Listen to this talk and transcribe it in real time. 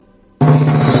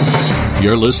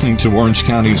You're listening to Orange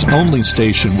County's only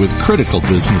station with critical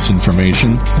business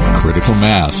information, Critical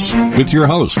Mass, with your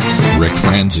host, Rick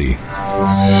Franzi.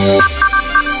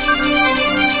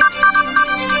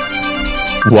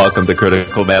 Welcome to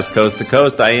Critical Mass Coast to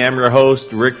Coast. I am your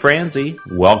host, Rick Franzi.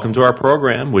 Welcome to our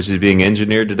program, which is being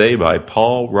engineered today by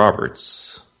Paul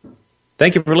Roberts.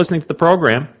 Thank you for listening to the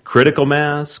program. Critical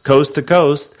Mass Coast to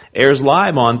Coast airs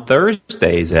live on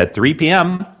Thursdays at 3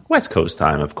 p.m. West Coast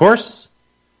time, of course.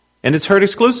 And it's heard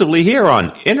exclusively here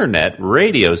on internet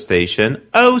radio station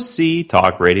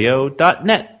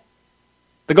octalkradio.net.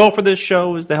 The goal for this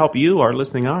show is to help you, our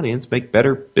listening audience, make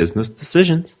better business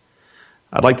decisions.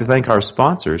 I'd like to thank our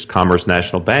sponsors, Commerce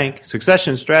National Bank,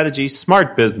 Succession Strategy,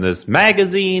 Smart Business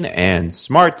Magazine, and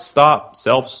Smart Stop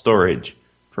Self-Storage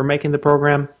for making the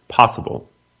program possible.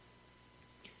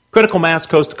 Critical Mass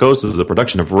Coast to Coast is a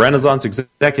production of Renaissance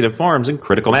Executive Forums and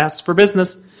Critical Mass for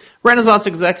Business. Renaissance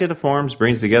Executive Forums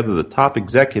brings together the top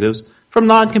executives from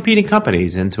non-competing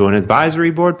companies into an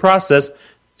advisory board process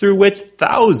through which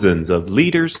thousands of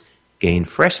leaders gain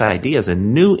fresh ideas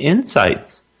and new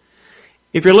insights.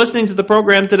 If you're listening to the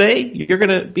program today, you're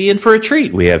going to be in for a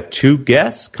treat. We have two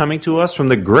guests coming to us from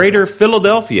the greater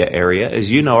Philadelphia area.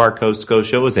 As you know, our Coast to Coast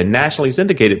show is a nationally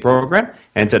syndicated program.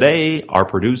 And today, our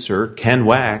producer, Ken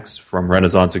Wax from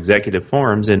Renaissance Executive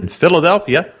Forums in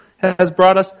Philadelphia, has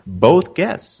brought us both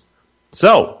guests.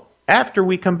 So, after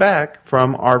we come back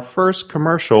from our first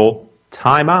commercial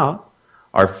timeout,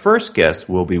 our first guest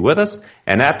will be with us.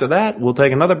 And after that, we'll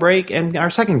take another break and our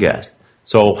second guest.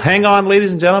 So hang on,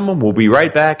 ladies and gentlemen. We'll be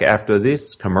right back after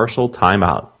this commercial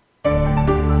timeout.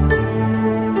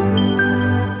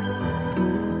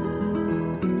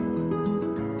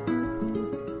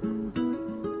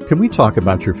 Can we talk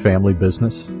about your family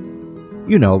business?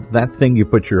 You know, that thing you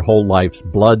put your whole life's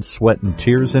blood, sweat, and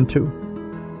tears into?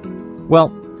 Well,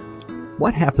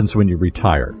 what happens when you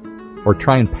retire or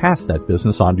try and pass that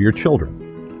business on to your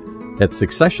children? At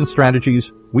Succession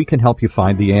Strategies, we can help you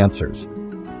find the answers.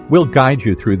 We'll guide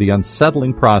you through the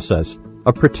unsettling process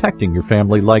of protecting your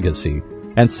family legacy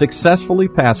and successfully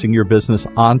passing your business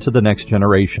on to the next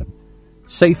generation,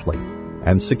 safely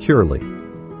and securely,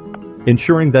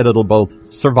 ensuring that it'll both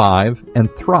survive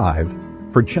and thrive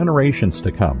for generations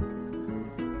to come.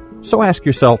 So ask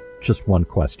yourself just one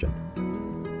question.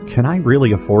 Can I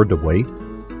really afford to wait?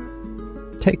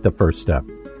 Take the first step.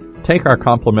 Take our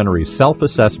complimentary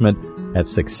self-assessment at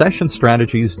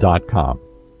successionstrategies.com.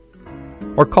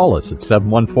 Or call us at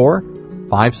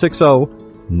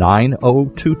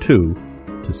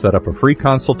 714-560-9022 to set up a free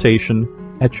consultation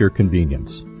at your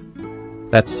convenience.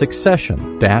 That's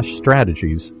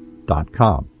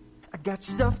succession-strategies.com. I got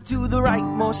stuff to the right,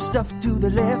 more stuff to the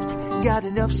left. Got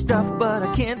enough stuff, but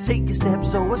I can't take a step.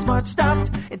 So I smart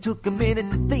stopped and took a minute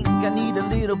to think. I need a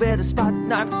little better spot,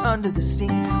 not under the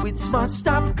sink. With Smart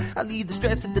Stop, I leave the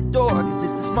stress at the door, cause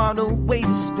it's the smarter way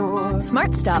to store.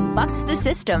 Smart Stop bucks the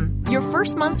system. Your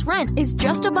first month's rent is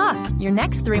just $1. Your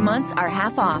next 3 months are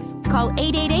half off. Call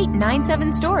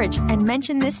 888-97-STORAGE and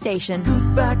mention this station.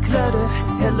 Goodbye clutter,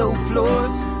 hello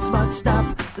floors. Smart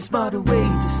Stop, the smarter way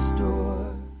to store.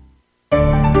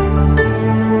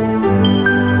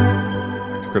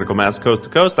 Critical Mass Coast to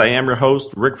Coast. I am your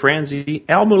host, Rick Franzi.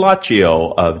 Al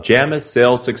Mulaccio of Jamis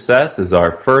Sales Success is our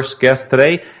first guest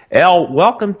today. Al,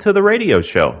 welcome to the radio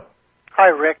show. Hi,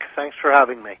 Rick. Thanks for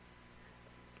having me.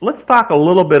 Let's talk a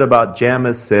little bit about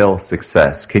Jamis Sales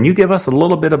Success. Can you give us a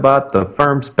little bit about the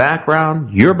firm's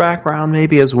background, your background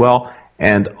maybe as well,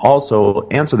 and also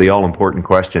answer the all-important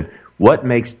question, what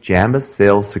makes Jamis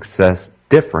Sales Success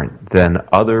different than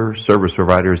other service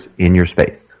providers in your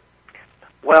space?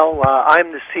 Well,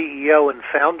 I'm the CEO and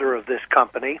founder of this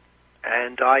company,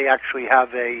 and I actually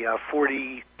have a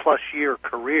 40-plus year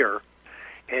career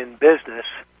in business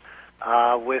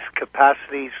with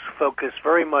capacities focused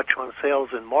very much on sales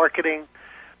and marketing,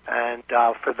 and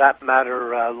for that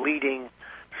matter, leading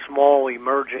small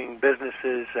emerging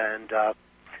businesses and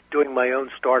doing my own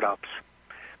startups.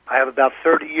 I have about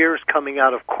 30 years coming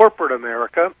out of corporate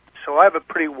America, so I have a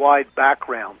pretty wide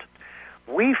background.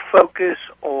 We focus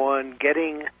on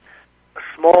getting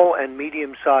small and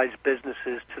medium-sized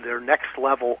businesses to their next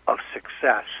level of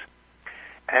success.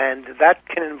 And that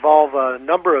can involve a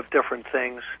number of different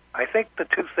things. I think the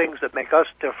two things that make us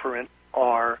different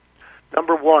are,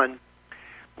 number one,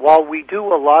 while we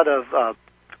do a lot of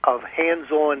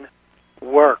hands-on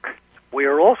work, we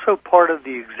are also part of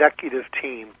the executive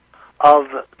team of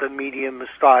the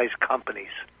medium-sized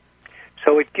companies.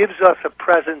 So it gives us a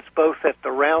presence both at the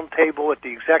round table at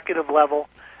the executive level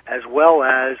as well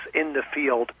as in the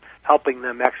field helping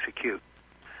them execute.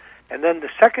 And then the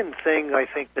second thing I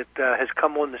think that has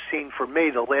come on the scene for me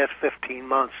the last 15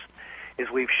 months is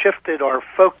we've shifted our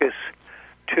focus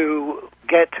to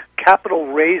get capital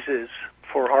raises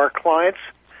for our clients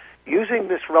using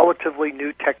this relatively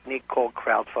new technique called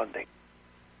crowdfunding.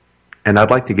 And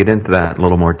I'd like to get into that in a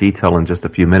little more detail in just a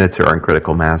few minutes here on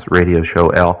Critical Mass Radio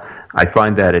Show, Al. I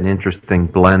find that an interesting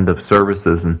blend of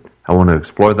services, and I want to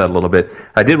explore that a little bit.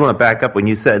 I did want to back up when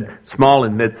you said small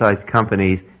and mid-sized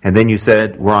companies, and then you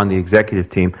said we're on the executive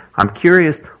team. I'm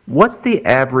curious, what's the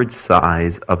average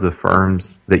size of the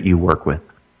firms that you work with?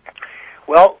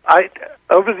 Well,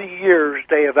 over the years,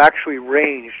 they have actually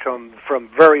ranged from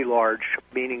very large,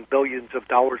 meaning billions of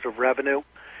dollars of revenue.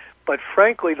 But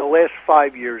frankly, the last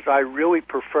 5 years, I really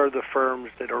prefer the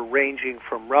firms that are ranging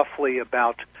from roughly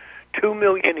about $2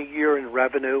 million a year in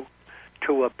revenue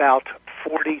to about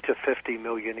 $40 to $50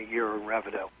 million a year in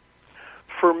revenue.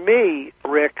 For me,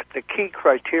 Rick, the key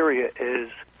criteria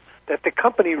is that the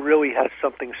company really has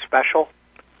something special,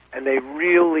 and they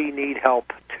really need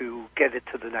help to get it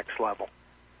to the next level.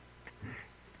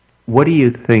 What do you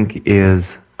think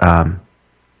is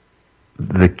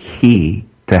the key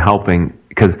to helping?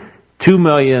 Because $2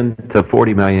 million to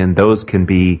 $40 million, those can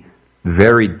be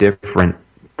very different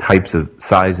types of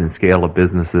size and scale of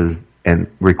businesses and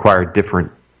require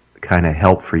different kind of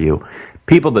help for you.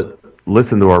 People that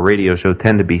listen to our radio show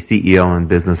tend to be CEO and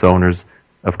business owners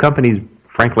of companies,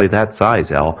 frankly, that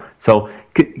size, Al. So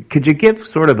could you give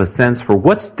sort of a sense for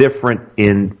what's different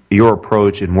in your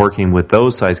approach in working with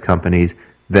those size companies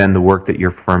than the work that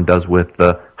your firm does with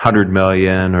the $100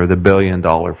 million or the $1 billion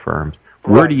firms?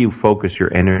 Where do you focus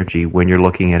your energy when you're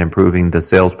looking at improving the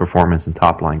sales performance and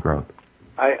top-line growth?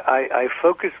 I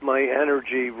focus my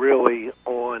energy really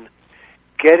on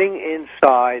getting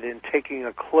inside and taking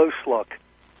a close look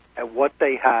at what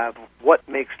they have, what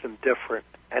makes them different,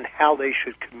 and how they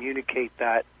should communicate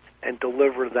that and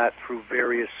deliver that through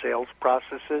various sales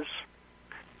processes.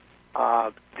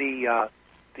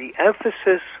 The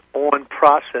emphasis on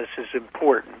process is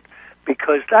important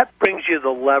because that brings you the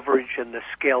leverage and the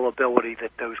scalability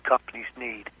that those companies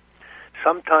need.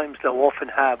 Sometimes they'll often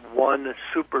have one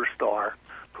superstar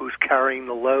who's carrying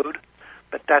the load,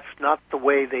 but that's not the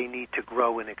way they need to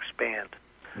grow and expand.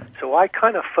 So I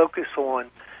kind of focus on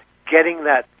getting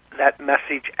that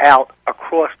message out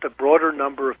across the broader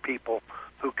number of people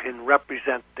who can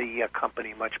represent the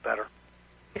company much better.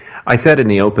 I said in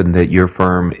the open that your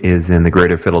firm is in the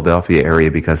greater Philadelphia area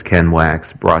because Ken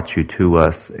Wax brought you to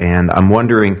us, and I'm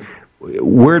wondering,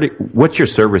 what's your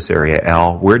service area,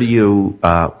 Al? Where do you,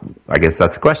 I guess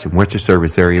that's the question, what's your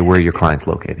service area, where are your clients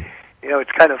located? You know,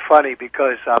 it's kind of funny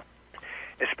because,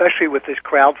 especially with this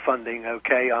crowdfunding,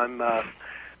 okay,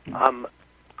 I'm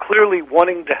clearly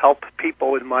wanting to help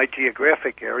people in my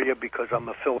geographic area because I'm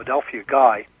a Philadelphia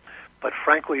guy. But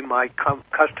frankly, my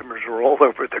customers are all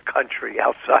over the country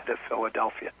outside of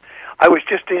Philadelphia. I was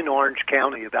just in Orange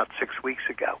County about 6 weeks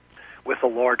ago with a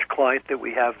large client that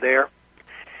we have there.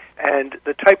 And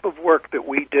the type of work that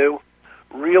we do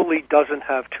really doesn't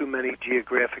have too many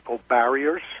geographical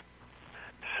barriers.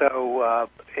 So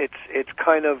it's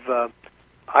kind of,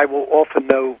 I will often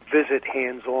visit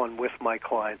hands-on with my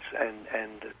clients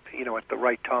and you know, at the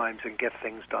right times and get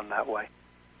things done that way.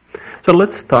 So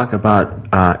let's talk about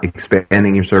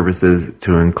expanding your services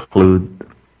to include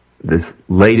this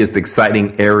latest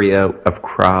exciting area of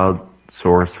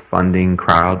crowdsource funding,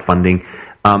 crowdfunding.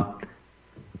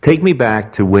 Take me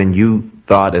back to when you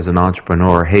thought as an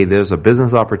entrepreneur, hey, there's a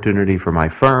business opportunity for my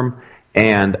firm,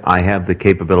 and I have the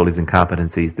capabilities and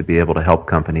competencies to be able to help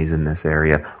companies in this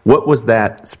area. What was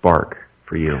that spark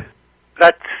for you?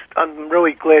 I'm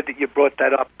really glad that you brought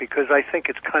that up because I think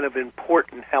it's kind of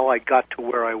important how I got to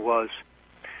where I was,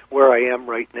 where I am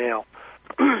right now.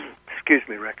 Excuse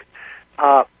me, Rick.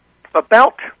 For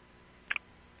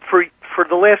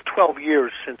the last 12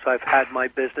 years since I've had my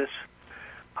business,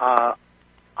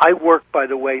 I work, by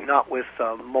the way, not with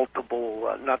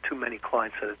multiple, not too many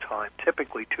clients at a time,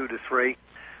 typically 2 to 3,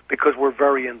 because we're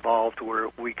very involved where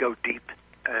we go deep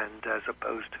and as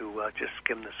opposed to just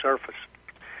skim the surface.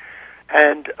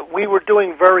 And we were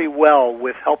doing very well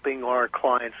with helping our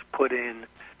clients put in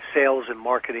sales and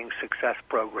marketing success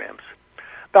programs.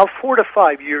 About 4 to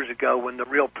 5 years ago, when the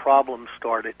real problem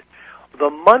started, the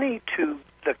money to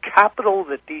the capital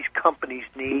that these companies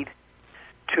need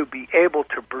to be able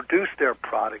to produce their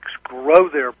products, grow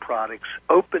their products,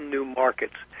 open new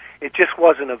markets, it just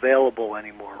wasn't available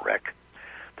anymore, Rick.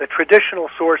 The traditional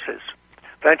sources,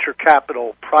 venture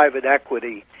capital, private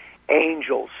equity,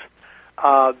 angels,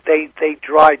 they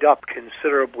dried up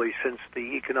considerably since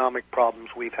the economic problems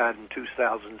we've had in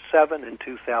 2007 and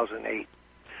 2008.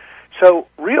 So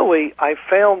really, I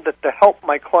found that to help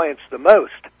my clients the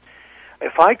most,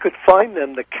 if I could find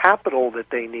them the capital that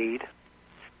they need,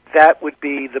 that would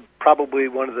be probably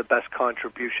one of the best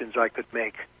contributions I could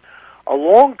make.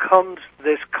 Along comes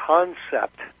this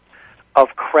concept of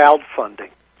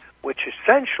crowdfunding, which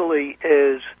essentially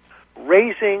is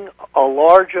raising a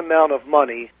large amount of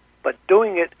money, but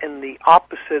doing it in the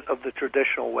opposite of the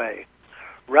traditional way.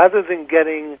 Rather than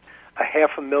getting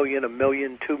 $500,000, $1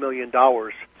 million, $2 million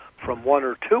from one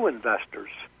or two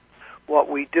investors, what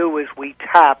we do is we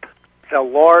tap a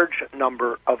large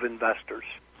number of investors,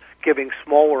 giving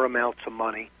smaller amounts of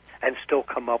money, and still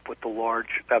come up with the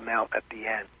large amount at the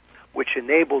end, which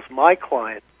enables my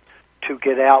client to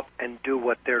get out and do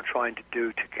what they're trying to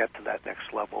do to get to that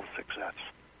next level of success.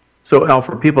 So, Al,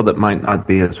 for people that might not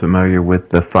be as familiar with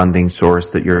the funding source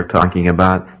that you're talking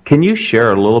about, can you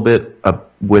share a little bit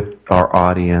with our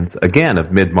audience, again,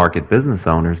 of mid-market business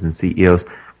owners and CEOs,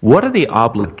 what are the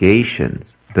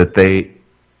obligations that they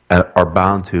are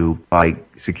bound to by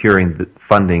securing the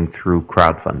funding through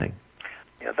crowdfunding?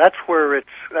 Yeah, that's where it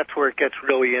gets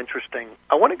really interesting.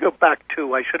 I want to go back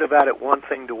to, I should have added one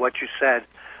thing to what you said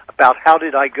about how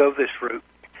did I go this route.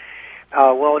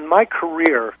 Well, in my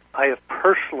career, I have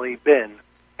personally been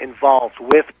involved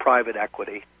with private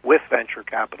equity, with venture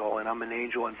capital, and I'm an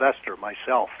angel investor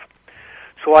myself.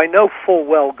 So I know full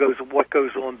well what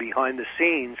goes on behind the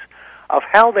scenes of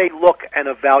how they look and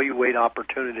evaluate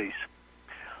opportunities.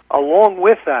 Along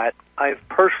with that, I've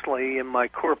personally, in my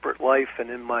corporate life and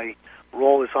in my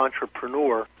role as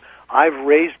entrepreneur, I've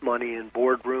raised money in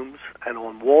boardrooms and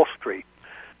on Wall Street.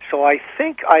 So I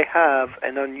think I have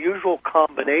an unusual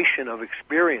combination of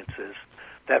experiences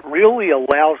that really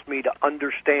allows me to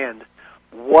understand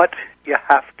what you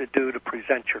have to do to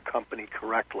present your company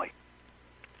correctly.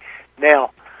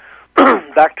 Now,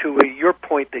 back to your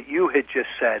point that you had just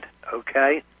said,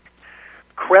 okay?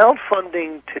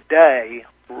 Crowdfunding today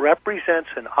represents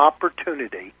an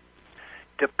opportunity.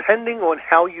 Depending on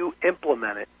how you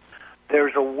implement it,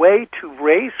 there's a way to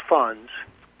raise funds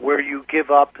where you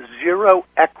give up zero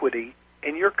equity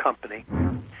in your company,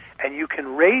 and you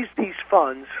can raise these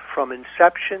funds from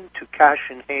inception to cash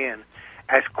in hand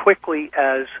as quickly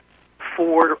as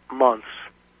 4 months.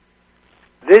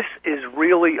 This is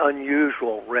really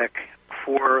unusual, Rick,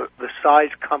 for the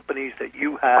size companies that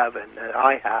you have and that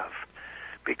I have,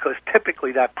 because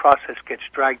typically that process gets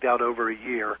dragged out over a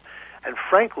year. And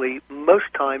frankly, most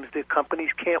times the companies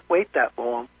can't wait that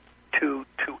long to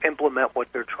implement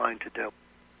what they're trying to do.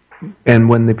 And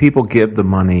when the people give the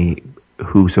money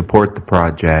who support the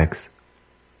projects,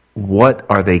 what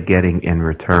are they getting in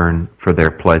return for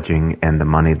their pledging and the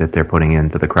money that they're putting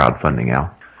into the crowdfunding,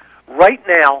 Al? Right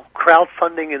now,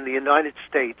 crowdfunding in the United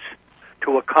States,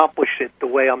 to accomplish it the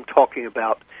way I'm talking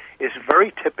about, is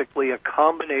very typically a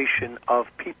combination of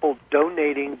people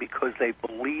donating because they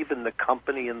believe in the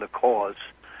company and the cause,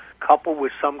 coupled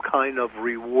with some kind of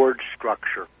reward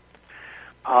structure.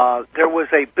 There was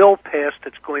a bill passed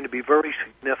that's going to be very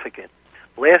significant.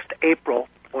 Last April,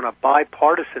 on a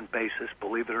bipartisan basis,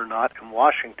 believe it or not, in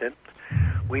Washington,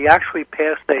 we actually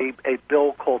passed a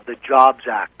bill called the Jobs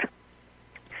Act.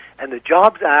 And the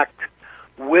Jobs Act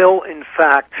will, in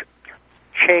fact,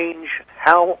 change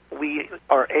how we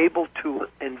are able to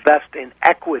invest in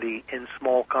equity in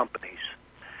small companies.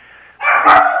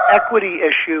 The equity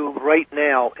issue right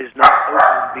now is not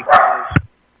open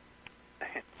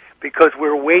because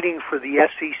we're waiting for the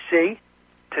SEC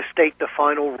to state the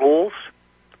final rules.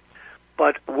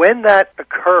 But when that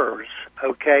occurs,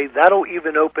 okay, that'll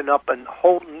even open up a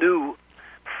whole new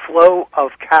flow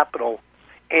of capital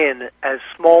in as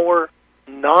smaller,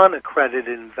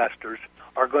 non-accredited investors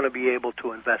are going to be able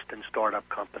to invest in startup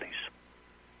companies.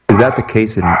 Is that the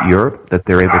case in Europe, that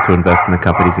they're able to invest in the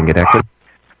companies and get equity?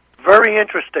 Very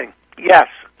interesting. Yes,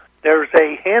 there's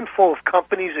a handful of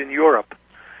companies in Europe,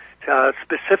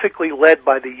 specifically led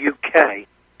by the UK,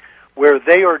 where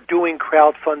they are doing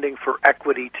crowdfunding for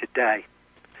equity today.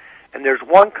 And there's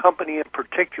one company in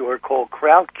particular called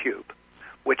Crowdcube,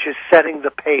 which is setting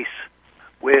the pace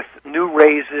with new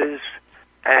raises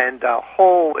and a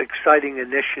whole exciting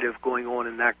initiative going on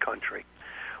in that country.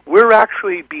 We're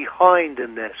actually behind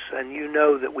in this, and you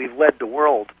know that we've led the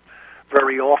world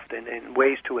very often in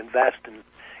ways to invest in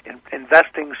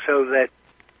investing so that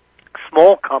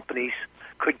small companies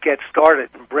could get started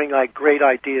and bring great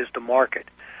ideas to market.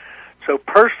 So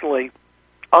personally,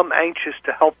 I'm anxious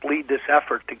to help lead this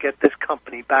effort to get this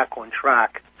company back on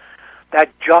track. That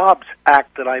Jobs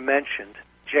Act that I mentioned,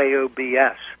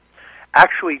 JOBS,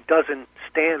 actually doesn't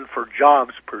stand for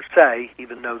jobs per se,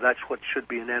 even though that's what should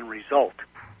be an end result.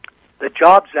 The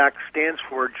Jobs Act stands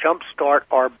for Jumpstart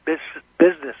Our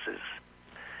Businesses,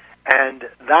 and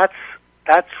that's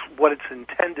what it's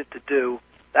intended to do.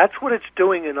 That's what it's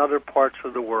doing in other parts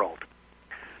of the world.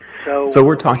 So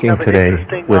we're talking today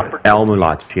with Al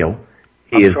Mulaccio.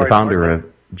 He is the founder of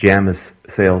Janus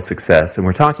Sales Success, and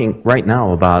we're talking right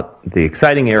now about the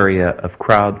exciting area of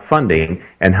crowdfunding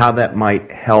and how that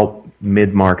might help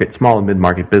mid-market, small and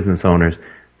mid-market business owners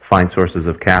find sources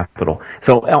of capital.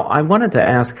 So, Al, I wanted to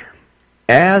ask,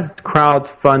 as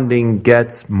crowdfunding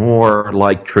gets more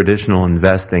like traditional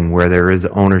investing, where there is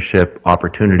ownership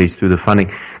opportunities through the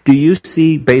funding, do you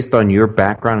see, based on your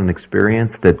background and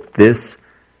experience, that this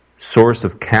source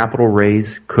of capital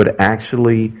raise could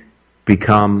actually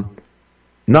become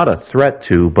not a threat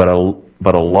to, but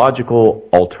a logical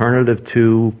alternative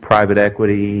to private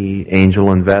equity,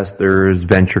 angel investors,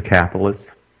 venture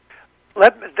capitalists?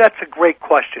 That's a great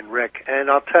question, Rick, and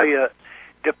I'll tell you,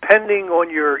 depending on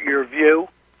your view,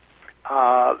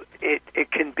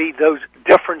 it can be those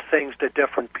different things to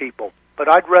different people.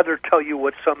 But I'd rather tell you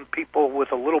what some people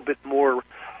with a little bit more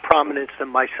prominence than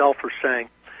myself are saying.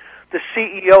 The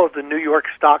CEO of the New York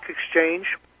Stock Exchange,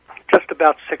 just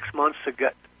about 6 months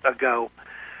ago,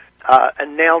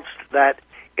 announced that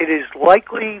it is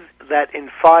likely that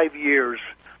in 5 years,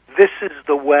 this is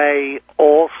the way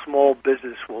all small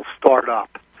business will start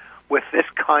up, with this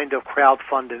kind of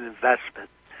crowdfunded investment,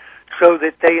 so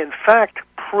that they in fact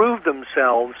prove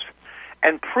themselves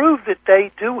and prove that they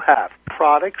do have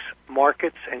products,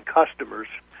 markets, and customers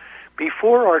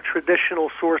before our traditional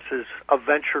sources of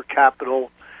venture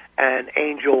capital and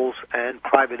angels and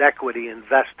private equity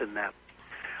invest in them.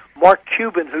 Mark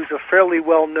Cuban, who's a fairly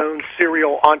well-known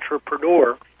serial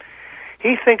entrepreneur,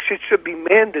 he thinks it should be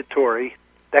mandatory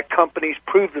that companies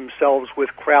prove themselves with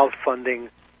crowdfunding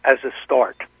as a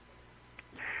start.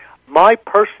 My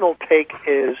personal take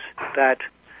is that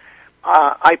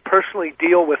I personally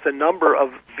deal with a number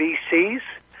of VCs,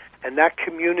 and that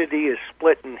community is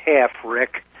split in half,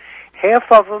 Rick.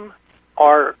 Half of them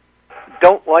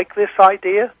don't like this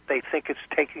idea. They think it's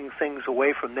taking things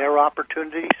away from their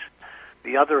opportunities.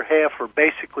 The other half are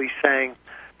basically saying,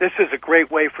 this is a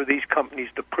great way for these companies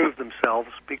to prove themselves,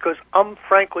 because I'm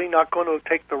frankly not going to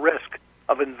take the risk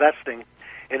of investing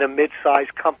in a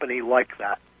mid-sized company like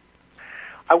that.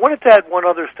 I wanted to add one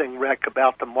other thing, Rick,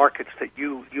 about the markets that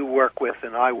you work with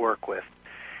and I work with.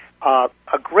 A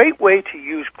great way to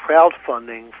use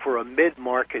crowdfunding for a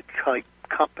mid-market type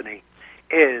company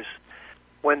is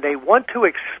when they want to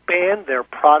expand their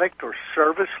product or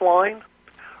service line,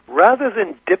 rather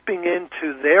than dipping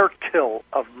into their till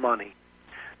of money,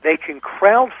 they can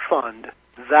crowdfund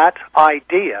that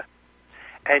idea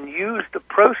and use the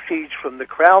proceeds from the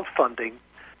crowdfunding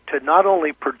to not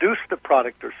only produce the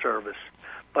product or service,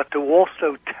 but to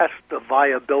also test the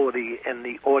viability in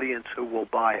the audience who will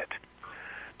buy it.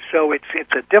 So it's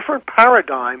a different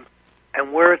paradigm,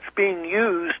 and where it's being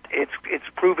used, it's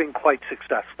proving quite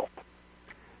successful.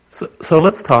 So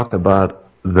let's talk about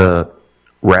the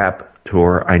RAP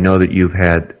Tour. I know that you've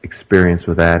had experience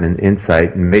with that and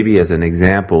insight, and maybe as an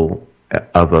example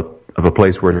of a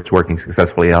place where it's working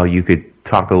successfully, Al, you could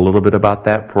talk a little bit about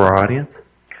that for our audience?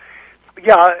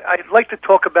 Yeah, I'd like to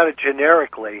talk about it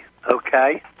generically,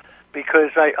 okay? Because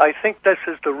I think this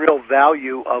is the real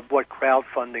value of what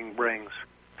crowdfunding brings.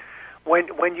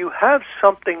 When you have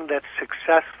something that's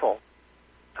successful,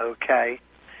 okay,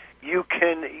 you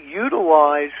can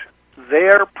utilize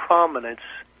their prominence,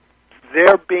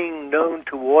 their being known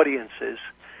to audiences,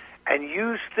 and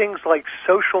use things like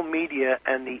social media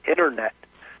and the internet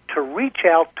to reach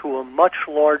out to a much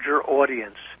larger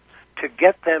audience to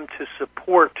get them to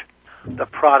support the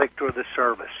product or the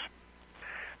service.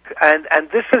 And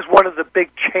this is one of the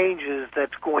big changes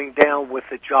that's going down with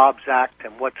the Jobs Act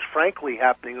and what's frankly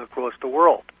happening across the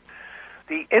world.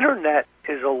 The internet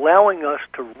is allowing us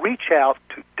to reach out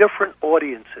to different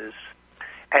audiences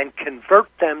and convert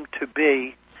them to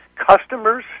be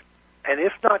customers, and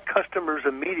if not customers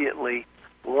immediately,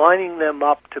 lining them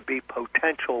up to be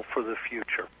potential for the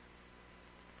future.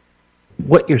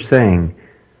 What you're saying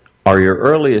are your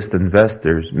earliest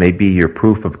investors may be your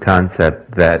proof of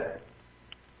concept that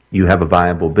you have a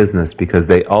viable business, because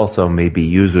they also may be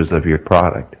users of your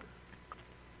product.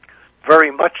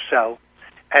 Very much so.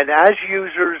 And as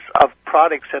users of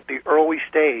products at the early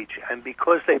stage, and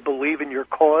because they believe in your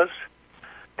cause,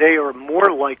 they are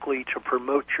more likely to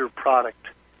promote your product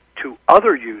to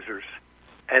other users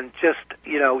and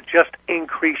just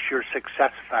increase your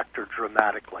success factor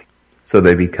dramatically. So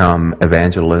they become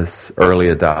evangelists, early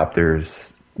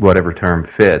adopters, whatever term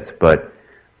fits. But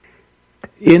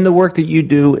in the work that you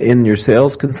do in your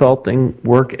sales consulting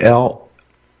work, Al,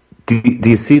 Do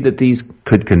you see that these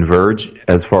could converge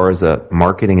as far as a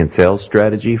marketing and sales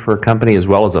strategy for a company as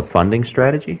well as a funding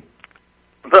strategy?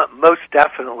 Most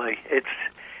definitely.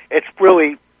 It's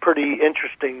really pretty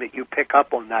interesting that you pick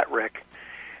up on that, Rick.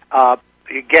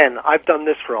 Again, I've done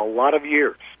this for a lot of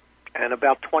years, and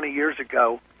about 20 years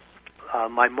ago,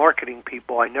 my marketing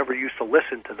people, I never used to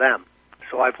listen to them,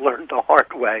 so I've learned the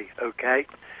hard way, okay?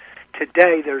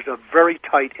 Today, there's a very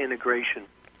tight integration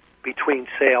between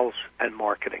sales and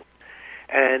marketing.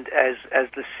 And as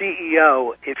the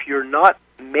CEO, if you're not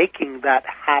making that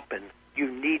happen, you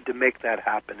need to make that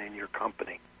happen in your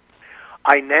company.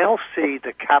 I now see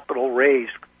the capital raise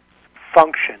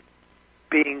function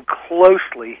being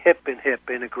closely hip and hip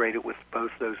integrated with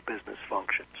both those business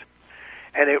functions.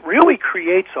 And it really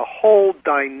creates a whole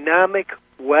dynamic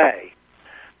way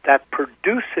that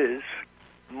produces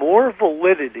more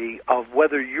validity of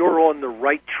whether you're on the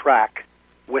right track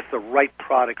with the right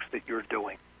products that you're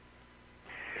doing.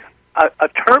 A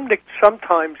term that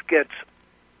sometimes gets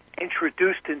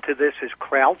introduced into this is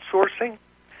crowdsourcing.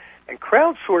 And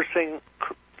crowdsourcing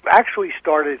actually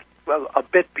started a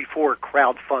bit before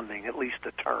crowdfunding, at least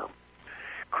the term.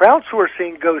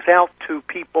 Crowdsourcing goes out to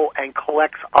people and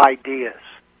collects ideas.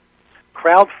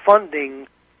 Crowdfunding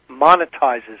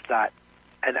monetizes that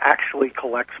and actually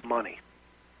collects money.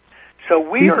 So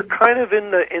we are kind of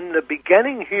in the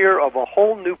beginning here of a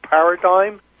whole new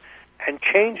paradigm, and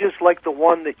changes like the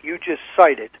one that you just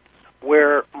cited,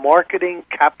 where marketing,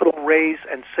 capital raise,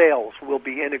 and sales will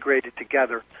be integrated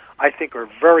together, I think are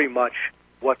very much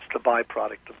what's the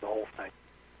byproduct of the whole thing.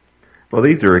 Well,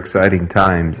 these are exciting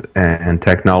times, and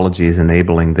technology is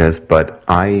enabling this, but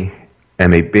I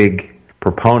am a big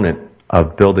proponent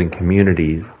of building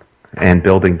communities and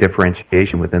building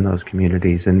differentiation within those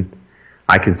communities, and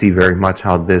I can see very much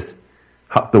how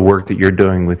the work that you're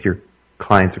doing with your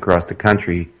clients across the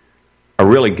country are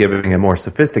really giving a more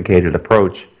sophisticated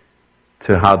approach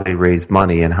to how they raise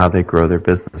money and how they grow their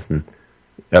business. And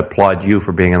I applaud you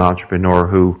for being an entrepreneur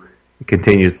who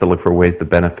continues to look for ways to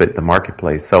benefit the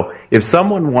marketplace. So if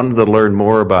someone wanted to learn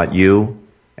more about you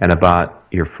and about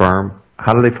your firm,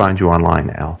 how do they find you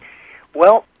online, Al?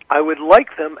 Well, I would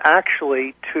like them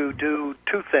actually to do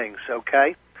two things,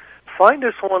 okay? Find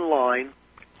us online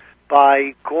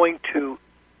by going to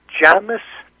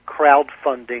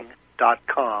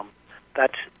JAMIScrowdfunding.com.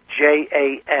 That's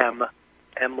JAM,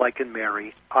 M like in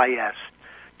Mary, I-S,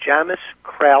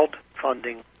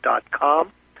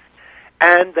 JAMIScrowdfunding.com.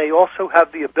 And they also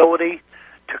have the ability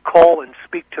to call and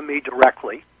speak to me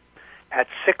directly at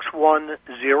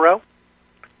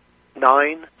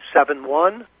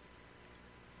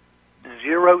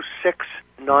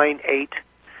 610-971-0698.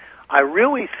 I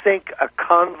really think a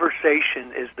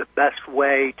conversation is the best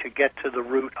way to get to the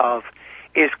root of,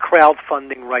 is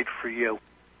crowdfunding right for you?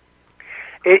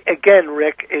 Again,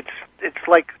 Rick, it's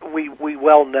like we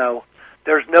well know,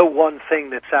 there's no one thing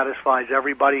that satisfies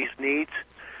everybody's needs.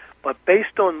 But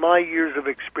based on my years of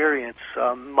experience,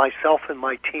 myself and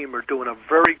my team are doing a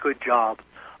very good job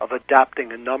of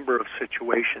adapting a number of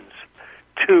situations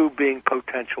to being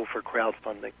potential for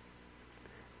crowdfunding.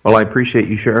 Well, I appreciate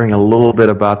you sharing a little bit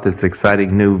about this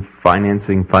exciting new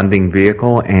funding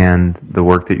vehicle and the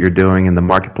work that you're doing in the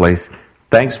marketplace.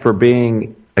 Thanks for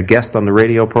being a guest on the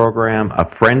radio program, a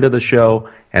friend of the show,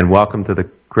 and welcome to the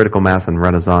Critical Mass and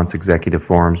Renaissance Executive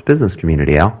Forum's business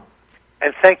community, Al.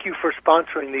 And thank you for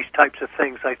sponsoring these types of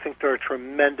things. I think they're a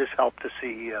tremendous help to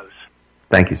CEOs.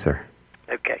 Thank you, sir.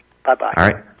 Okay, bye-bye. All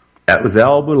right. That was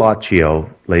Al Bulaccio,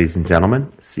 ladies and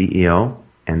gentlemen, CEO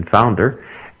and founder.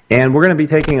 And we're going to be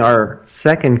taking our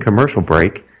second commercial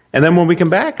break. And then when we come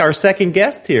back, our second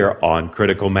guest here on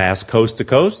Critical Mass Coast to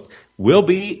Coast will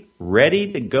be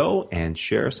ready to go and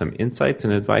share some insights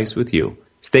and advice with you.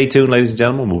 Stay tuned, ladies and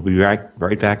gentlemen. We'll be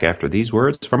right back after these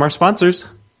words from our sponsors.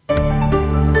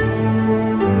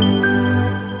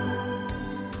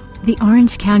 The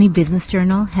Orange County Business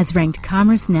Journal has ranked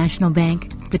Commerce National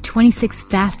Bank the 26th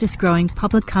fastest growing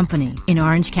public company in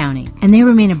Orange County, and they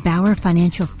remain a Bauer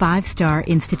Financial 5-star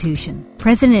institution.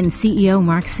 President and CEO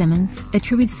Mark Simmons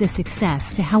attributes this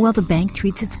success to how well the bank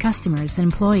treats its customers and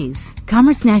employees.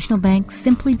 Commerce National Bank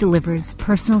simply delivers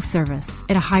personal service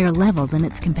at a higher level than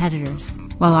its competitors,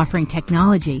 while offering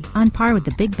technology on par with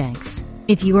the big banks.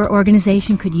 If your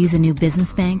organization could use a new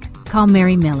business bank, call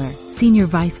Mary Miller, Senior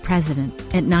Vice President,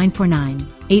 at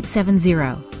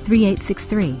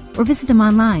 949-870-3863, or visit them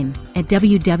online at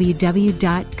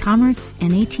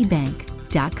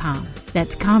www.commercenatbank.com.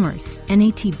 That's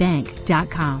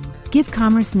commercenatbank.com. Give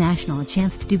Commerce National a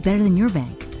chance to do better than your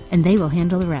bank, and they will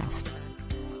handle the rest.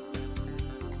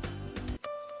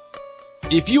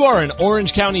 If you are an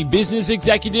Orange County business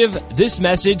executive, this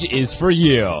message is for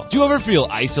you. Do you ever feel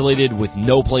isolated with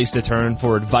no place to turn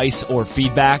for advice or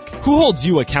feedback? Who holds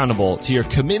you accountable to your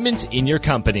commitments in your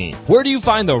company? Where do you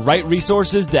find the right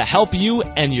resources to help you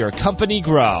and your company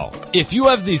grow? If you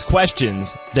have these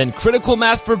questions, then Critical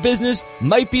Mass for Business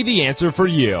might be the answer for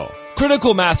you.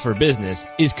 Critical Mass for Business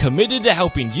is committed to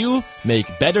helping you make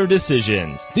better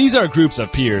decisions. These are groups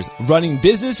of peers running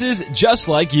businesses just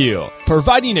like you,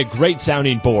 providing a great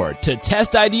sounding board to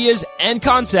test ideas and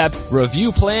concepts,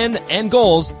 review plan and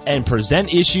goals, and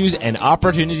present issues and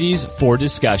opportunities for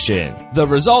discussion. The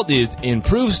result is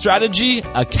improved strategy,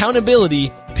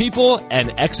 accountability, people,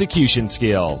 and execution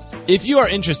skills. If you are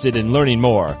interested in learning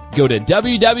more, go to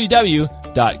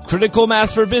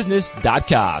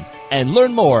www.criticalmassforbusiness.com and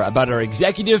learn more about our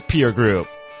executive peer group.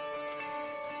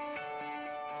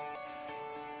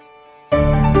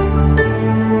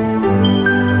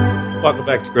 Welcome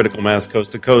back to Critical Mass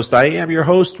Coast to Coast. I am your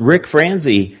host, Rick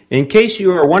Franzi. In case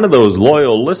you are one of those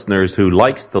loyal listeners who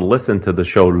likes to listen to the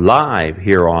show live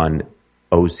here on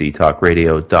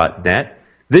octalkradio.net,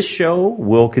 this show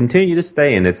will continue to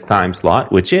stay in its time slot,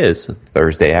 which is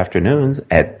Thursday afternoons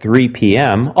at 3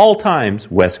 p.m., all times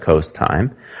West Coast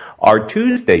time. Our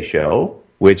Tuesday show,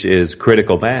 which is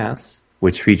Critical Mass,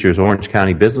 which features Orange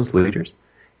County business leaders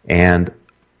and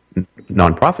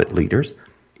nonprofit leaders,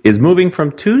 is moving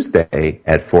from Tuesday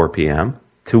at 4 p.m.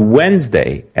 to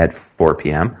Wednesday at 4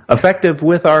 p.m., effective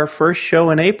with our first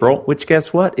show in April, which,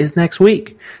 guess what, is next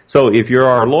week. So if you're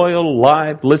our loyal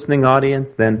live listening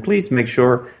audience, then please make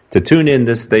sure to tune in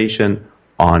this station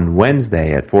on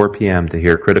Wednesday at 4 p.m. to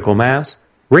hear Critical Mass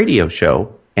radio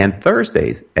show, and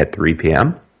Thursdays at 3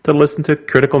 p.m. to listen to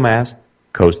Critical Mass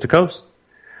Coast to Coast.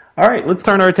 All right, let's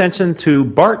turn our attention to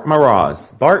Bart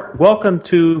Mroz. Bart, welcome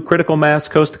to Critical Mass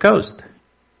Coast to Coast.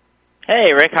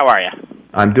 Hey, Rick, how are you?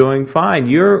 I'm doing fine.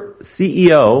 You're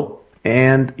CEO,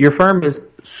 and your firm is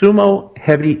Sumo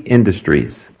Heavy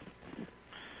Industries.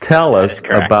 Tell us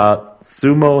about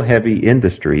Sumo Heavy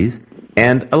Industries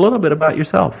and a little bit about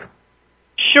yourself.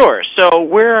 Sure. So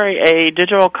we're a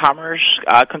digital commerce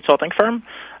consulting firm.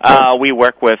 We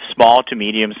work with small to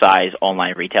medium-sized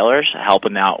online retailers,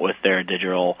 helping out with their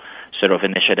digital sort of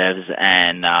initiatives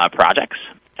and projects.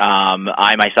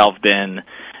 I myself been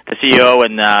the CEO,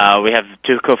 and we have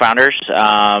two co-founders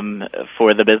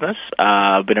for the business.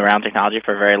 Been around technology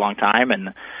for a very long time,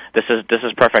 and this is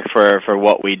perfect for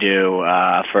what we do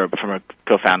from a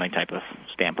co-founding type of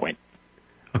standpoint.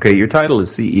 Okay, your title is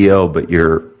CEO, but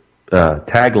your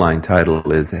tagline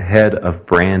title is Head of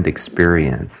Brand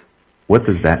Experience. What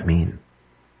does that mean?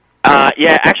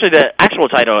 Yeah, actually, the actual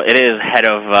title, it is Head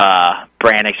of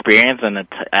Brand Experience, and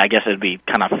I guess it would be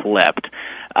kind of flipped.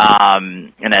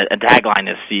 And a tagline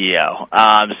is CEO.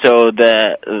 So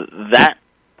that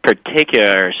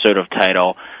particular sort of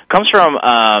title comes from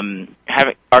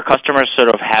having our customers sort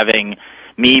of having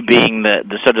me being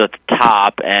the sort of the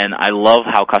top, and I love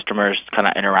how customers kind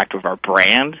of interact with our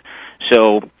brand.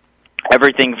 So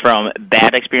everything from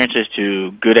bad experiences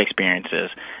to good experiences.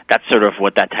 That's sort of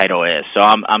what that title is. So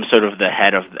I'm sort of the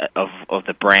head of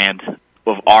the brand,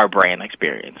 of our brand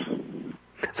experience.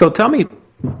 So tell me,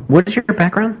 what is your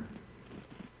background?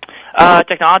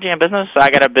 Technology and business. I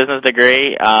got a business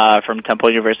degree from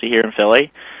Temple University here in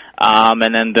Philly,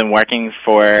 and then been working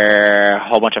for a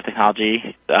whole bunch of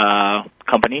technology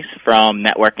companies, from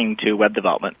networking to web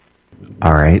development.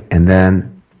 All right, and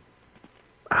then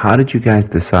how did you guys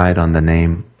decide on the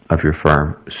name of your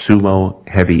firm, Sumo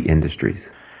Heavy Industries?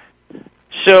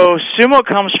 So Sumo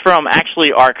comes from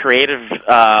actually our creative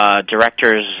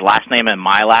director's last name and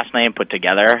my last name put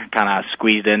together, kind of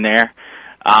squeezed in there.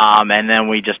 And then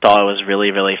we just thought it was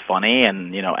really, really funny.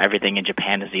 And, you know, everything in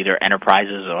Japan is either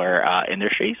enterprises or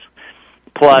industries.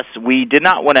 Plus, we did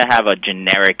not want to have a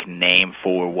generic name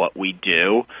for what we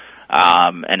do,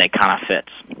 and it kind of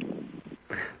fits.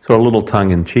 So a little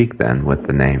tongue-in-cheek then with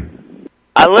the name.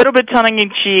 A little bit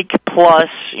tongue-in-cheek, plus,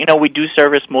 you know, we do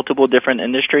service multiple different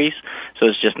industries, so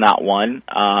it's just not one.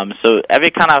 So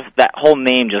that whole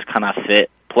name just kind of fit,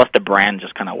 plus the brand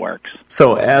just kind of works.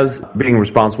 So as being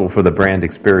responsible for the brand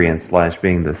experience /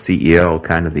 being the CEO,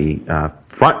 kind of the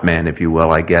front man, if you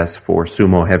will, I guess, for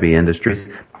Sumo Heavy Industries,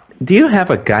 do you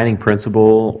have a guiding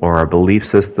principle or a belief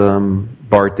system,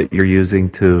 Bart, that you're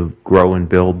using to grow and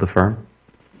build the firm?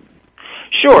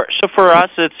 Sure. So for us,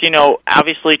 it's, you know,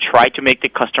 obviously try to make the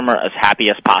customer as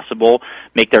happy as possible,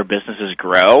 make their businesses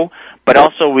grow, but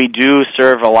also we do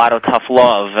serve a lot of tough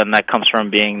love, and that comes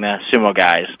from being the Sumo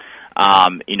guys.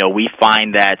 You know, we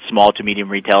find that small to medium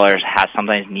retailers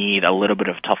sometimes need a little bit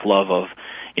of tough love of,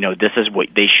 you know, this is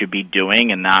what they should be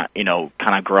doing and not, you know,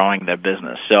 kind of growing their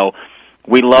business. So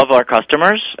we love our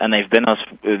customers, and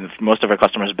most of our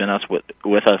customers have been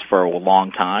with us for a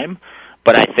long time.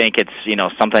 But I think it's,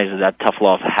 sometimes that tough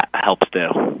love helps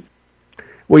too.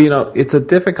 Well, it's a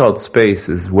difficult space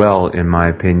as well, in my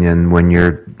opinion, when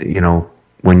you're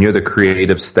the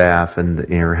creative staff and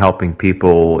you're helping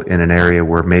people in an area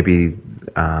where maybe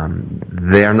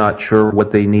they're not sure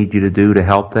what they need you to do to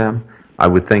help them. I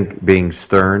would think being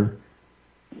stern,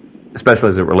 especially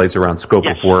as it relates around scope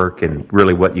of work and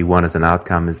really what you want as an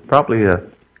outcome, is probably a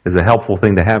helpful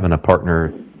thing to have in a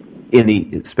partner in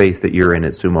the space that you're in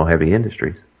at Sumo Heavy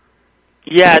Industries.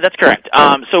 Yeah, that's correct.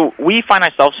 So we find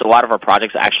ourselves, a lot of our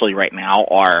projects actually right now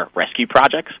are rescue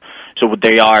projects. So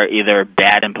they are either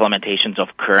bad implementations of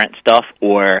current stuff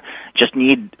or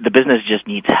the business just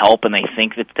needs help and they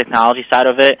think it's the technology side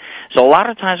of it. So a lot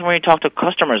of times when you talk to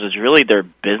customers, it's really their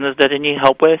business that they need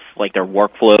help with, like their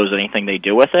workflows, anything they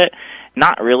do with it,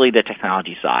 not really the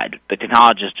technology side. The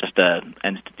technology is just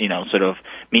sort of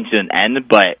means to an end,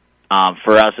 but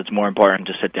for us, it's more important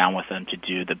to sit down with them to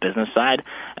do the business side.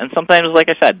 And sometimes, like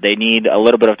I said, they need a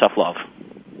little bit of tough love.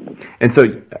 And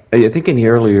so I think in the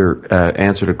earlier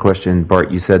answer to the question,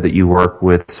 Bart, you said that you work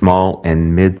with small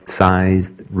and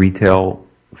mid-sized retail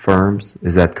firms.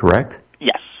 Is that correct?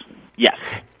 Yes.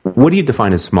 What do you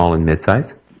define as small and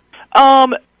mid-sized?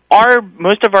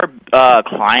 Most of our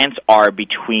clients are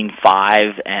between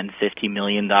 $5 and $50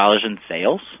 million in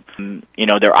sales.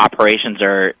 Their operations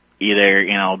are either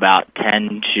about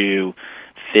 10 to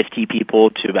 50 people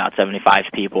to about 75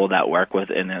 people that work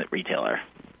within the retailer.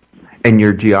 And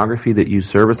your geography that you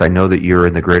service, I know that you're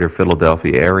in the greater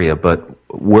Philadelphia area, but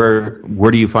where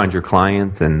do you find your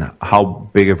clients and how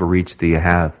big of a reach do you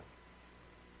have?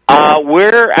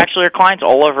 We're actually our clients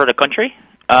all over the country.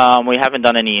 We haven't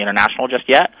done any international just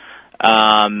yet.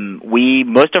 Pretty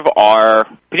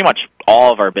much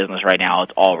all of our business right now,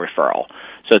 it's all referral.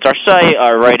 So it's our site,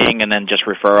 our writing, and then just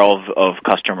referral of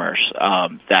customers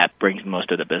that brings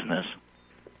most of the business.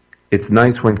 It's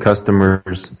nice when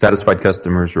satisfied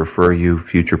customers refer you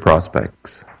future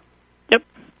prospects. Yep,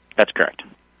 that's correct.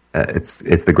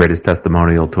 It's the greatest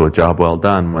testimonial to a job well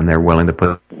done when they're willing to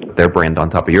put their brand on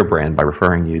top of your brand by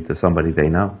referring you to somebody they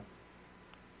know.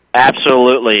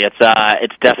 Absolutely,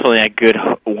 it's definitely a good,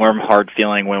 warm, hard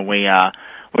feeling when we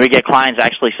get clients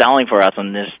actually selling for us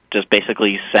and just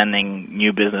basically sending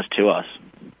new business to us.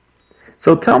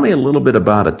 So tell me a little bit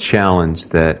about a challenge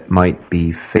that might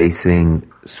be facing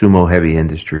Sumo Heavy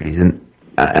Industries. And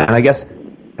I guess,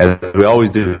 as we always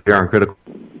do here on Critical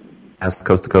Mass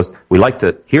Coast to Coast, we like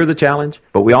to hear the challenge,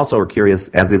 but we also are curious,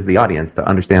 as is the audience, to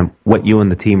understand what you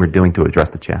and the team are doing to address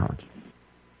the challenge.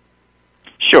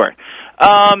 Sure.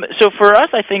 So for us,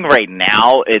 I think right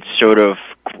now it's sort of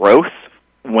growth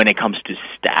when it comes to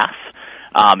staff.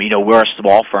 We're a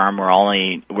small firm.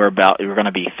 We're going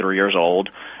to be 3 years old.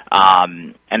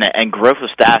 And growth of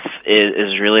staff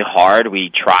is really hard. We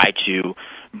try to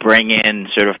bring in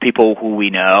sort of people who we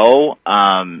know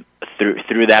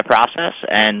through that process.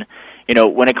 And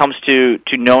when it comes to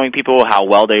knowing people how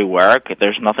well they work,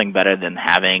 there's nothing better than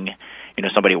having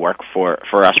somebody work for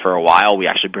us for a while. We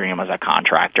actually bring them as a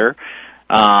contractor.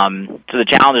 So the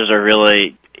challenges are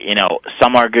really,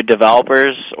 some are good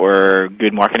developers or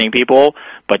good marketing people,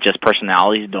 but just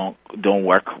personalities don't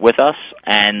work with us,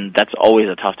 and that's always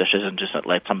a tough decision, just to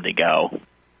let somebody go.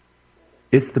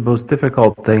 It's the most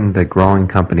difficult thing that growing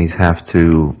companies have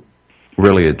to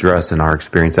really address in our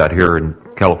experience out here in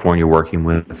California working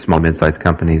with small and mid-sized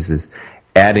companies, is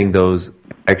adding those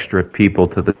extra people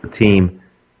to the team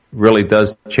really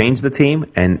does change the team,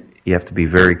 and you have to be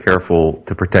very careful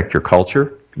to protect your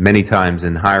culture. Many times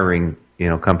in hiring,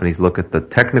 companies look at the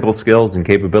technical skills and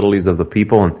capabilities of the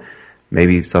people and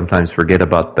maybe sometimes forget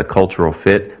about the cultural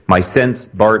fit. My sense,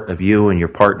 Bart, of you and your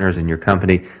partners and your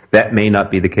company, that may not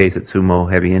be the case at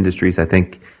Sumo Heavy Industries. I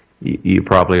think you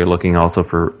probably are looking also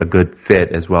for a good fit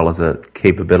as well as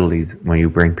capabilities when you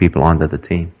bring people onto the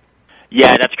team.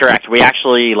 Yeah, that's correct. We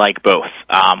actually like both.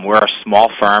 We're a small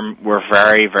firm. We're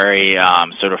very, very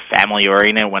sort of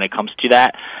family-oriented when it comes to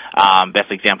that. Best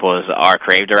example is our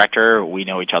creative director. We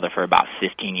know each other for about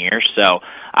 15 years, so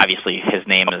obviously his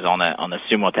name is on the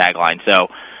Sumo tagline. So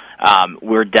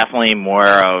we're definitely more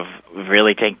of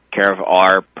really taking care of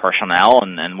our personnel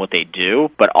and what they do,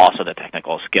 but also the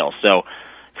technical skills. So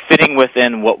fitting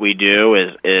within what we do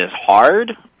is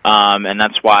hard, and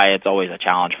that's why it's always a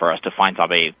challenge for us to find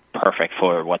somebody perfect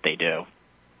for what they do.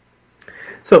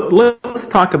 So let's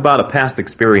talk about a past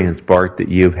experience, Bart, that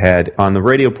you've had. On the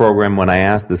radio program, when I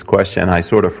asked this question, I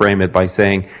sort of frame it by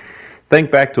saying, think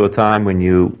back to a time when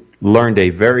you learned a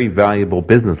very valuable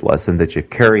business lesson that you're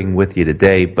carrying with you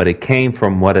today, but it came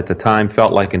from what at the time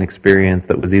felt like an experience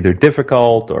that was either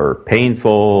difficult or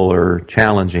painful or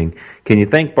challenging. Can you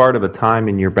think, Bart, of a time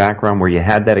in your background where you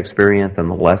had that experience and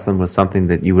the lesson was something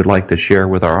that you would like to share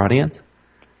with our audience?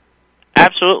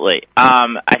 Absolutely.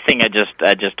 I think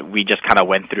we just kind of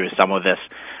went through some of this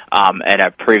at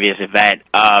a previous event.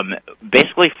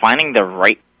 Basically, finding the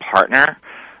right partner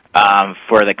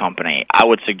for the company. I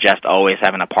would suggest always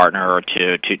having a partner or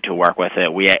two to work with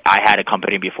it. I had a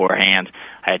company beforehand.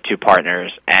 I had two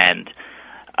partners, and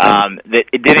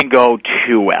it didn't go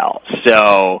too well.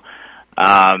 So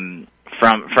from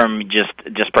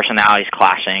just personalities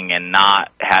clashing and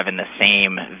not having the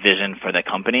same vision for the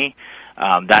company,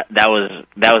 that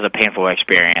was a painful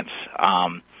experience.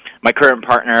 My current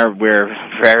partner, we're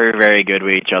very, very good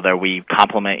with each other. We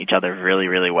complement each other really,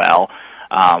 really well.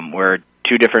 We're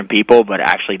two different people, but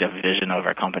actually the vision of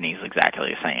our company is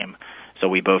exactly the same. So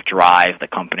we both drive the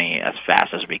company as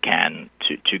fast as we can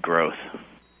to growth.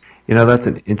 You know, that's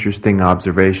an interesting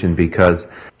observation, because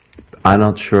I'm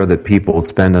not sure that people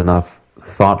spend enough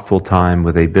thoughtful time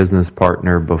with a business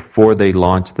partner before they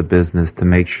launch the business to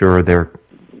make sure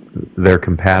they're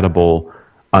compatible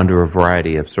under a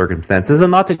variety of circumstances.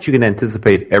 And not that you can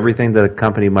anticipate everything that a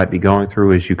company might be going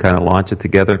through as you kind of launch it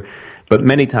together, but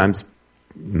many times,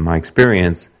 in my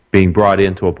experience, being brought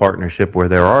into a partnership where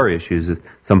there are issues, is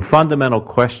some fundamental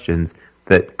questions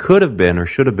that could have been or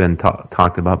should have been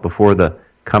talked about before the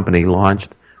company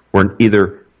launched were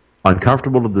either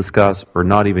uncomfortable to discuss or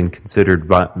not even considered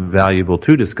valuable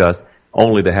to discuss,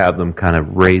 only to have them kind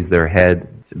of raise their head,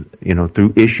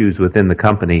 through issues within the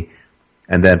company,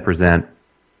 and then present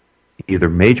either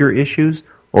major issues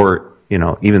or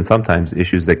even sometimes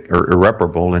issues that are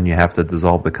irreparable, and you have to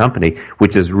dissolve the company,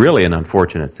 which is really an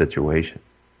unfortunate situation.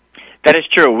 That is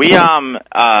true.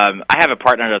 I have a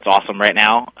partner that's awesome right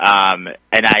now,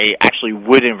 and I actually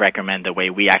wouldn't recommend the way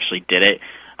we actually did it.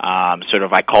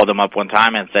 I called him up one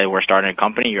time and said, we're starting a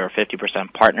company, you're a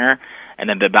 50% partner, and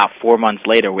then about 4 months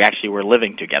later, we actually were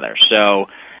living together. So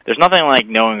there's nothing like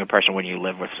knowing a person when you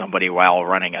live with somebody while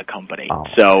running a company.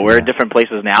 So we're in different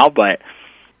places now, but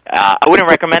I wouldn't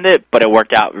recommend it, but it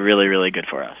worked out really, really good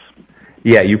for us.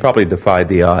 Yeah, you probably defied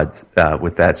the odds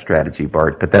with that strategy,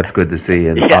 Bart, but that's good to see.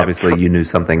 And obviously you knew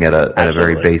something at a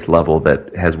very base level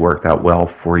that has worked out well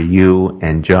for you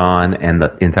and John and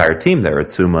the entire team there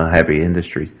at Summa Heavy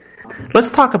Industries.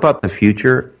 Let's talk about the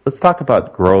future. Let's talk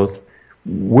about growth.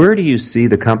 Where do you see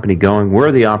the company going? Where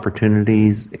are the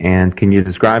opportunities? And can you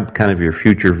describe kind of your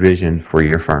future vision for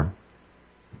your firm?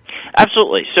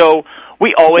 Absolutely. So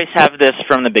we always have this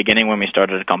from the beginning when we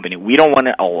started the company. We don't want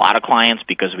a lot of clients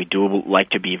because we do like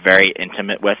to be very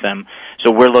intimate with them.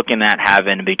 So we're looking at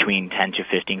having between 10 to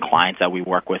 15 clients that we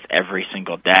work with every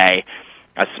single day.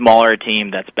 A smaller team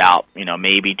that's about,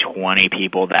 maybe 20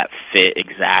 people that fit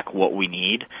exact what we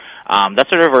need. That's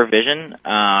sort of our vision.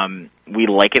 We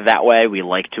like it that way. We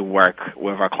like to work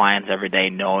with our clients every day,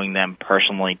 knowing them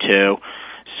personally too.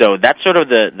 So that's sort of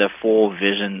the full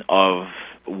vision of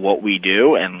what we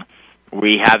do, and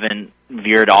we haven't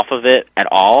veered off of it at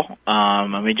all,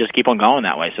 and we just keep on going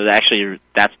that way. So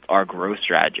that's our growth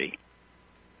strategy.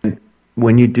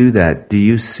 When you do that, do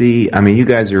you see, you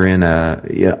guys are in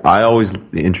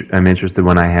I'm interested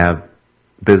when I have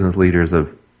business leaders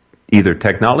of either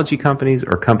technology companies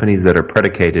or companies that are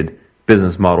predicated,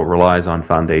 business model relies on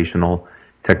foundational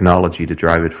technology to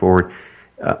drive it forward.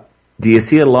 Do you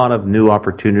see a lot of new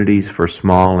opportunities for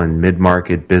small and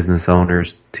mid-market business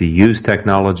owners to use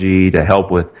technology to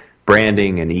help with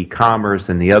branding and e-commerce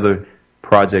and the other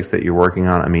projects that you're working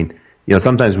on?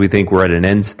 Sometimes we think we're at an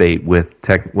end state with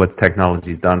what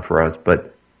technology's done for us,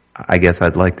 but I guess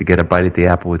I'd like to get a bite at the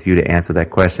apple with you to answer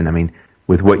that question.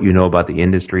 With what you know about the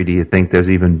industry, do you think there's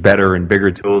even better and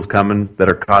bigger tools coming that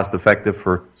are cost-effective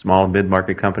for small and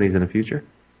mid-market companies in the future?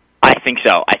 I think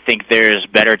so. I think there's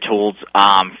better tools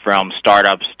from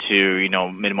startups to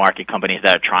mid-market companies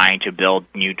that are trying to build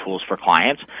new tools for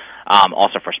clients,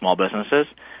 also for small businesses.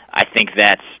 I think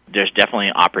that there's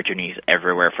definitely opportunities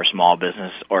everywhere for small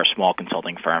business or small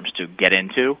consulting firms to get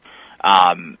into,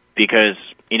 because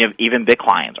even big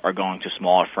clients are going to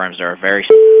smaller firms that are very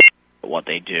at what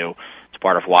they do. It's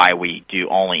part of why we do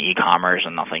only e-commerce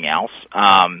and nothing else.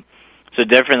 So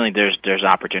definitely there's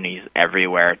opportunities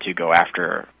everywhere to go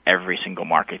after every single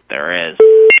market there is.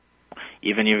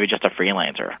 Even if you're just a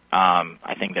freelancer,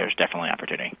 I think there's definitely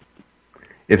opportunity.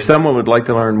 If someone would like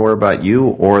to learn more about you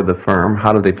or the firm,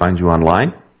 how do they find you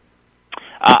online?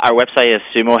 Our website is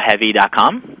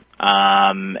sumoheavy.com,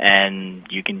 and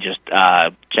you can just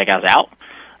check us out.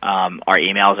 our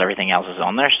emails, everything else is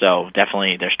on there. So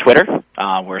definitely, there's Twitter.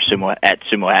 We're at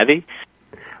Sumo Heavy.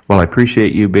 Well, I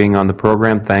appreciate you being on the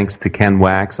program. Thanks to Ken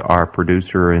Wax, our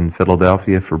producer in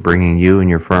Philadelphia, for bringing you and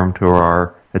your firm to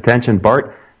our attention.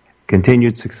 Bart,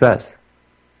 continued success.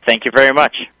 Thank you very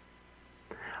much.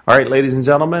 All right, ladies and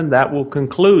gentlemen, that will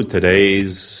conclude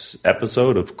today's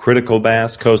episode of Critical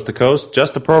Mass Coast to Coast.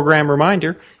 Just a program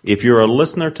reminder, if you're a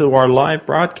listener to our live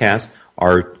broadcast,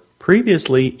 our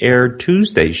previously aired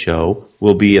Tuesday show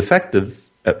will be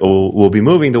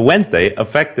moving to Wednesday,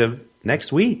 effective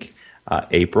next week.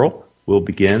 April we'll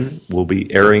be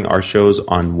airing our shows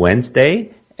on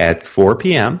Wednesday at 4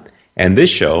 p.m. And this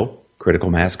show, Critical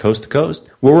Mass Coast to Coast,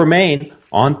 will remain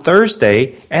on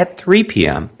Thursday at 3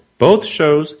 p.m. Both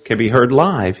shows can be heard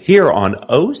live here on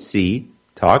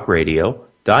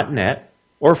octalkradio.net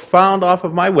or found off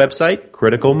of my website,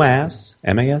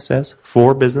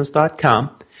 criticalmass4business.com.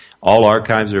 All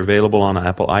archives are available on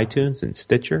Apple iTunes and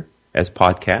Stitcher as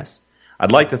podcasts.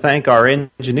 I'd like to thank our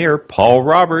engineer, Paul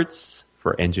Roberts,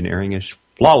 for engineering a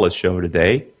flawless show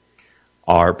today.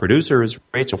 Our producer is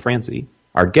Rachel Francie.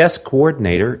 Our guest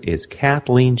coordinator is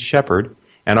Kathleen Shepard.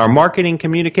 And our marketing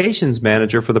communications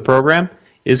manager for the program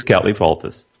is Kelly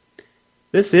Faltis.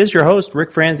 This is your host,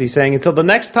 Rick Francie, saying until the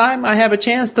next time I have a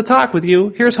chance to talk with you,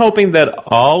 here's hoping that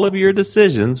all of your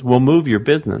decisions will move your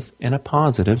business in a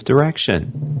positive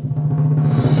direction.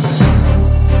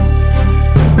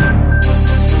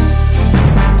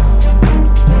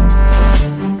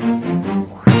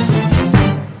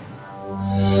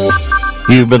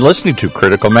 You've been listening to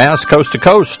Critical Mass Coast to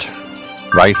Coast,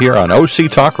 right here on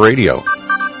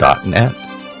octalkradio.net.